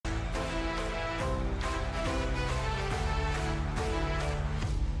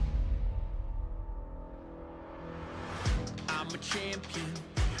champion.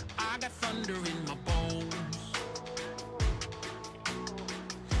 I got thunder in my bones.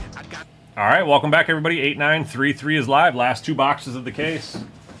 All right, welcome back, everybody. 8933 is live. Last two boxes of the case.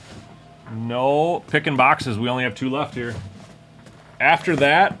 No picking boxes. We only have two left here. After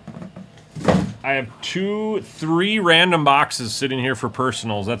that, I have three random boxes sitting here for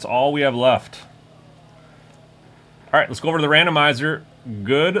personals. That's all we have left. All right, let's go over to the randomizer.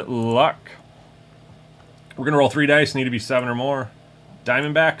 Good luck. We're going to roll 3 dice. Need to be 7 or more.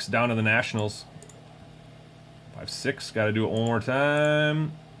 Diamondbacks down to the Nationals. 5, 6. Got to do it one more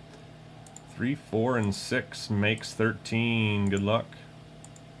time. 3, 4, and 6 makes 13. Good luck.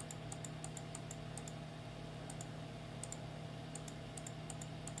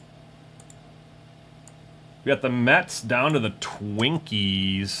 We got the Mets down to the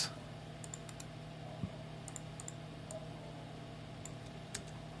Twinkies.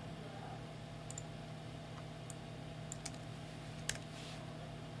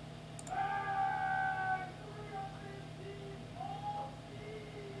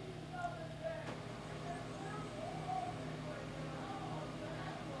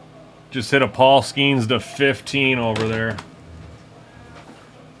 Just hit a Paul Skeens to 15 over there.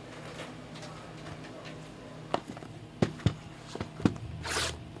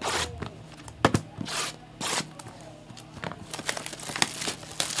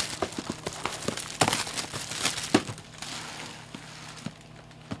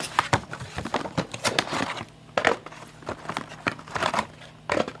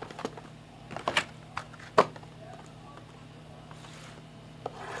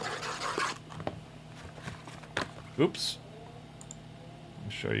 Oops.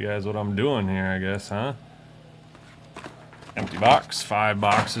 I'll show you guys what I'm doing here, I guess, huh? Empty box. 5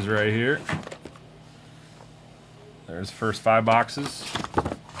 boxes right here. There's the first 5 boxes.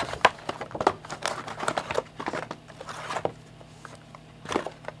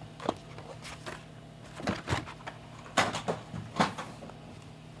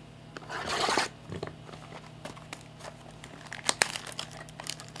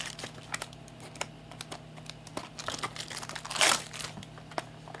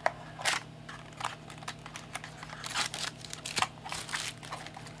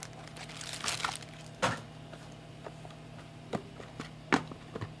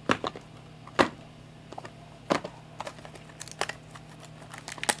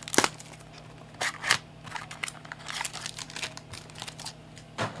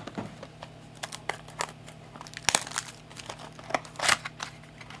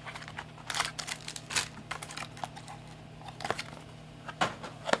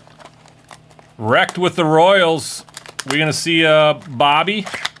 Wrecked with the Royals. We're going to see Bobby.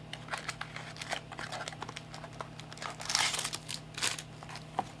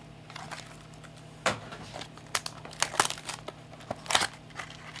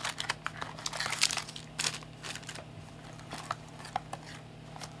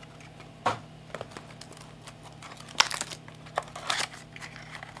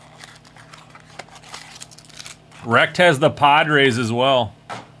 Wrecked has the Padres as well.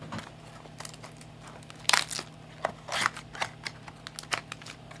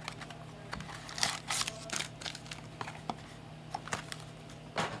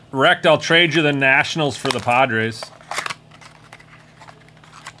 Wrecked, I'll trade you the Nationals for the Padres.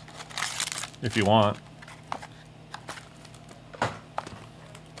 If you want.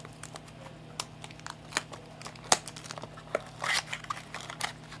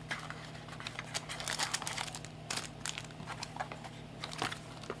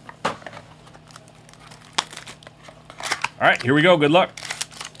 All right, here we go. Good luck.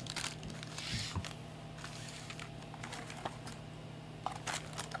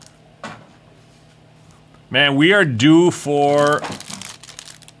 Man, we are due for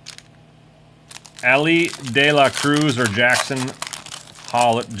Ellie De La Cruz or Jackson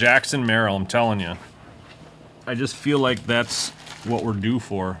Merrill, I'm telling you. I just feel like that's what we're due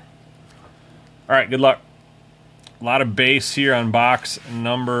for. All right, good luck. A lot of base here on box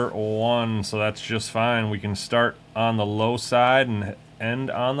number 1, so that's just fine. We can start on the low side and end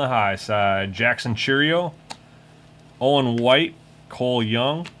on the high side. Jackson Churio, Owen White, Cole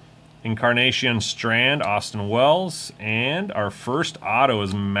Young, Encarnacion Strand, Austin Wells, and our first auto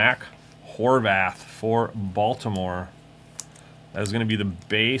is Mac Horvath for Baltimore. That is going to be the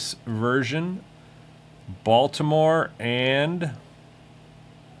base version. Baltimore and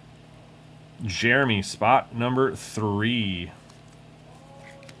Jeremy, spot number 3.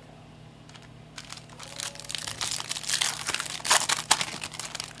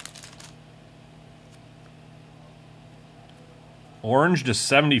 Orange to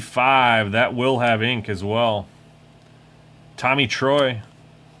 75. That will have ink as well. Tommy Troy.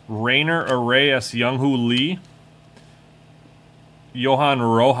 Rainer Arias, Young-Hoo Lee. Johan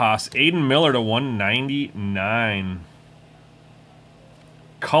Rojas. Aiden Miller to 199.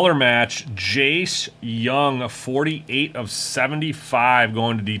 Color match, Jace Young, 48 of 75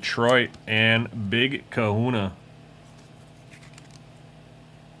 going to Detroit. And Big Kahuna.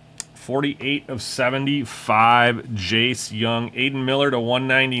 48 of 75, Jace Young. Aiden Miller to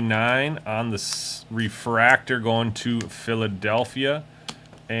 199 on the refractor going to Philadelphia.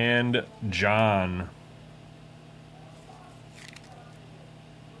 And John.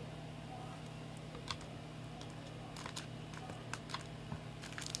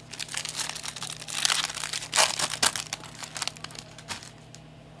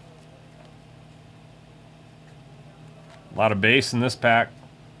 A lot of base in this pack.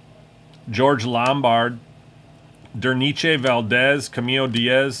 George Lombard, Derniche Valdez, Camilo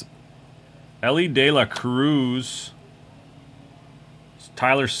Diaz, Ellie De La Cruz,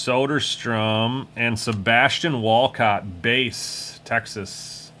 Tyler Soderstrom, and Sebastian Walcott, base,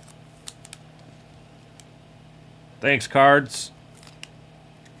 Texas. Thanks, cards.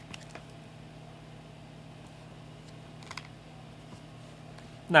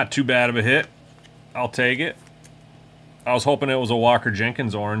 Not too bad of a hit. I'll take it. I was hoping it was a Walker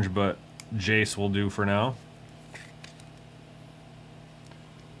Jenkins orange, but Jace will do for now.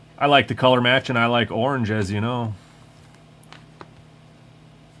 I like the color match, and I like orange, as you know.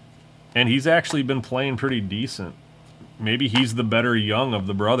 And he's actually been playing pretty decent. Maybe he's the better Young of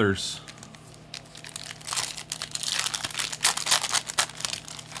the brothers.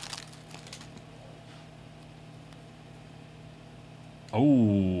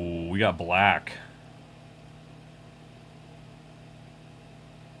 Oh, we got black.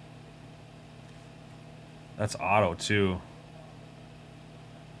 That's auto, too.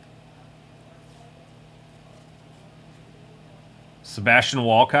 Sebastian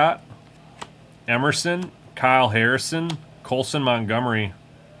Walcott, Emerson, Kyle Harrison, Colson Montgomery.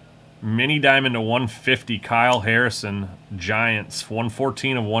 Mini diamond to 150, Kyle Harrison, Giants,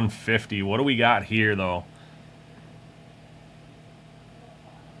 114 of 150. What do we got here, though?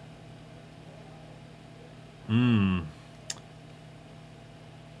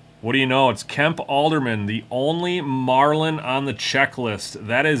 What do you know? It's Kemp Alderman, the only Marlin on the checklist.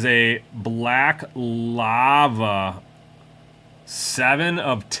 That is a Black Lava. 7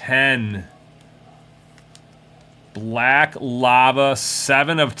 of 10. Black Lava,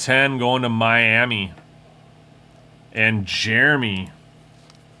 7 of 10 going to Miami. And Jeremy.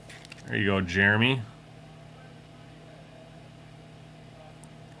 There you go, Jeremy.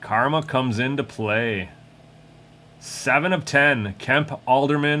 Karma comes into play. 7 of 10. Kemp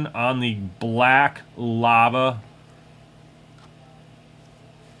Alderman on the Black Lava.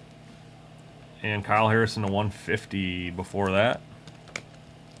 And Kyle Harrison to 150 before that.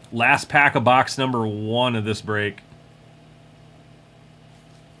 Last pack of box number 1 of this break.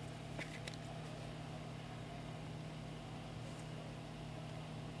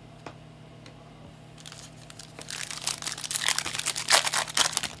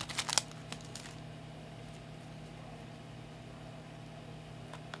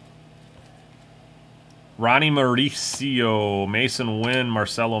 Ronnie Mauricio, Mason Wynn,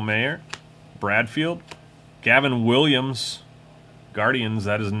 Marcelo Mayer, Bradfield, Gavin Williams, Guardians,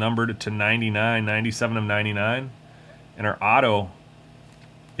 that is numbered to 99, 97 of 99. And our auto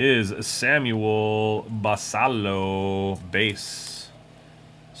is Samuel Basallo, base.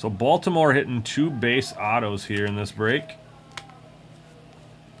 So Baltimore hitting 2 base autos here in this break.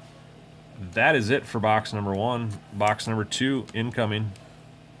 That is it for box number 1. Box number 2 incoming.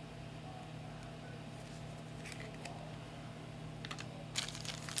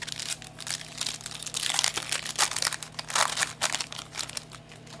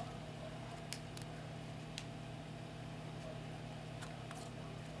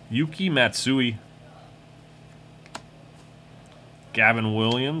 Yuki Matsui, Gavin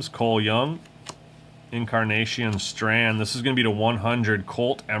Williams, Cole Young, Incarnation Strand. This is going to be to 100.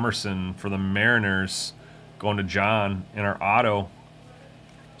 Colt Emerson for the Mariners going to John. And our auto,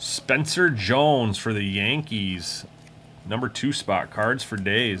 Spencer Jones for the Yankees. Number 2 spot, cards for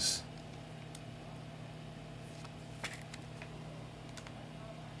days.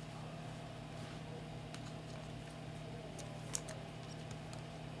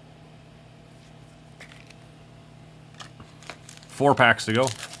 Four packs to go. I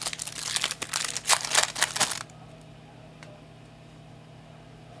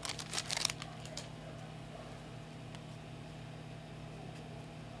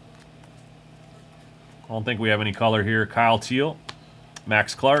don't think we have any color here. Kyle Teal,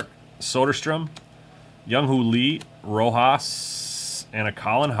 Max Clark, Soderstrom, Young-Hoo Lee, Rojas, and a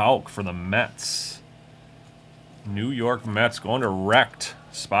Colin Houck for the Mets. New York Mets going to wrecked.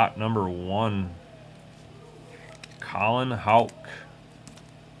 Spot number 1. Colin Houck.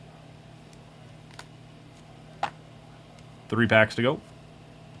 3 packs to go.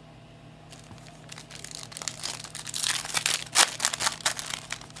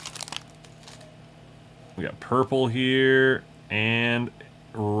 We got purple here and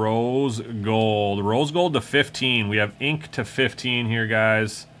rose gold. Rose gold to 15. We have ink to 15 here,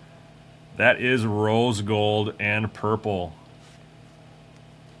 guys. That is rose gold and purple.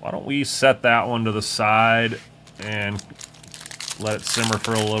 Why don't we set that one to the side and let it simmer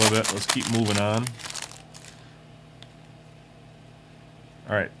for a little bit. Let's keep moving on.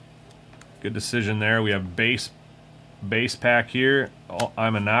 All right. Good decision there. We have base pack here.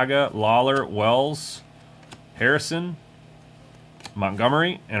 Imanaga, Lawler, Wells, Harrison,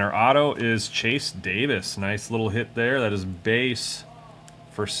 Montgomery, and our auto is Chase Davis. Nice little hit there. That is base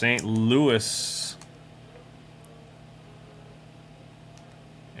for St. Louis.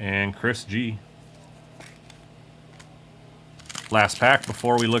 And Chris G. Last pack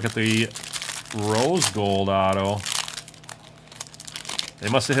before we look at the rose gold auto. They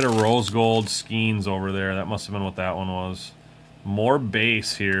must have hit a rose gold Skeens over there. That must have been what that one was. More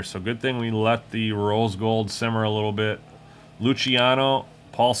base here, so good thing we let the rose gold simmer a little bit. Luciano,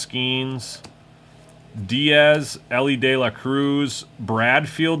 Paul Skeens, Diaz, Ellie De La Cruz,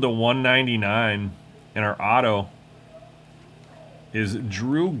 Bradfield to 199. And our auto is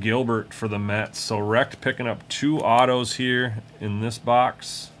Drew Gilbert for the Mets. So Rect picking up 2 autos here in this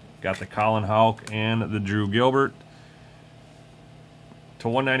box. Got the Colin Houck and the Drew Gilbert. To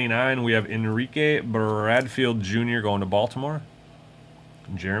 199, we have Enrique Bradfield Jr. going to Baltimore.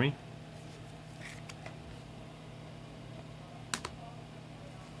 Jeremy.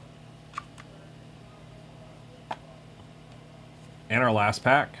 And our last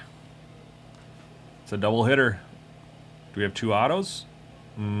pack. It's a double hitter. Do we have 2 autos?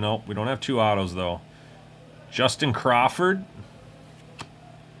 Nope, we don't have 2 autos, though. Justin Crawford,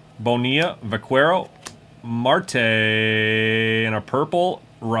 Bonilla, Vaquero, Marte, and a purple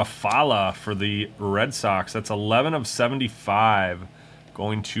Rafala for the Red Sox. That's 11 of 75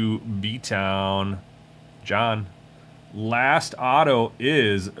 going to B-Town. John. Last auto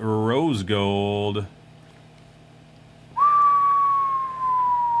is rose gold.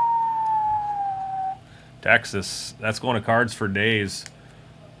 Texas. That's going to Cards for Days.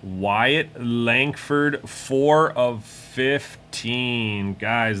 Wyatt Langford, 4 of 15.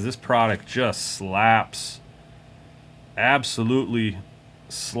 Guys, this product just slaps. Absolutely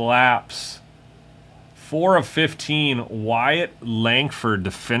slaps. 4 of 15. Wyatt Langford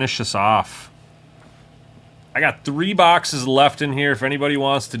to finish us off. I got 3 boxes left in here if anybody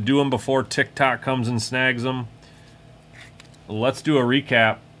wants to do them before TikTok comes and snags them. Let's do a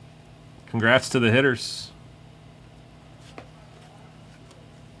recap. Congrats to the hitters.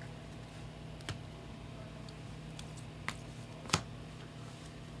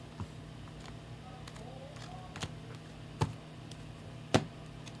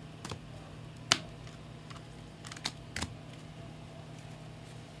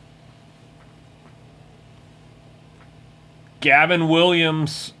 Gavin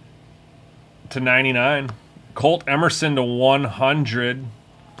Williams to 99. Colt Emerson to 100.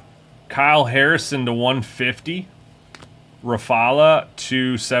 Kyle Harrison to 150. Rafala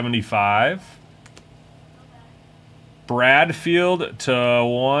to 75. Bradfield to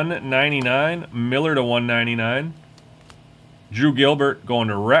 199. Miller to 199. Drew Gilbert going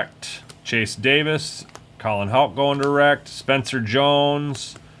to Rect. Chase Davis. Colin Houck going to Rect. Spencer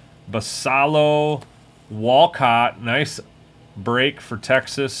Jones. Basalo. Walcott. Nice break for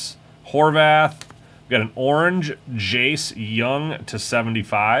Texas. Horvath. We got an orange Jace Young to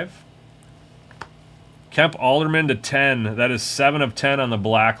 75. Kemp Alderman to 10. That is 7 of 10 on the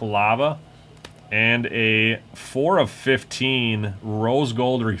black lava. And a 4 of 15 rose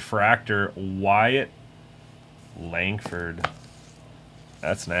gold refractor Wyatt Langford.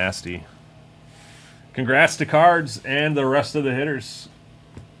 That's nasty. Congrats to Cards and the rest of the hitters.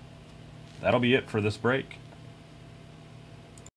 That'll be it for this break.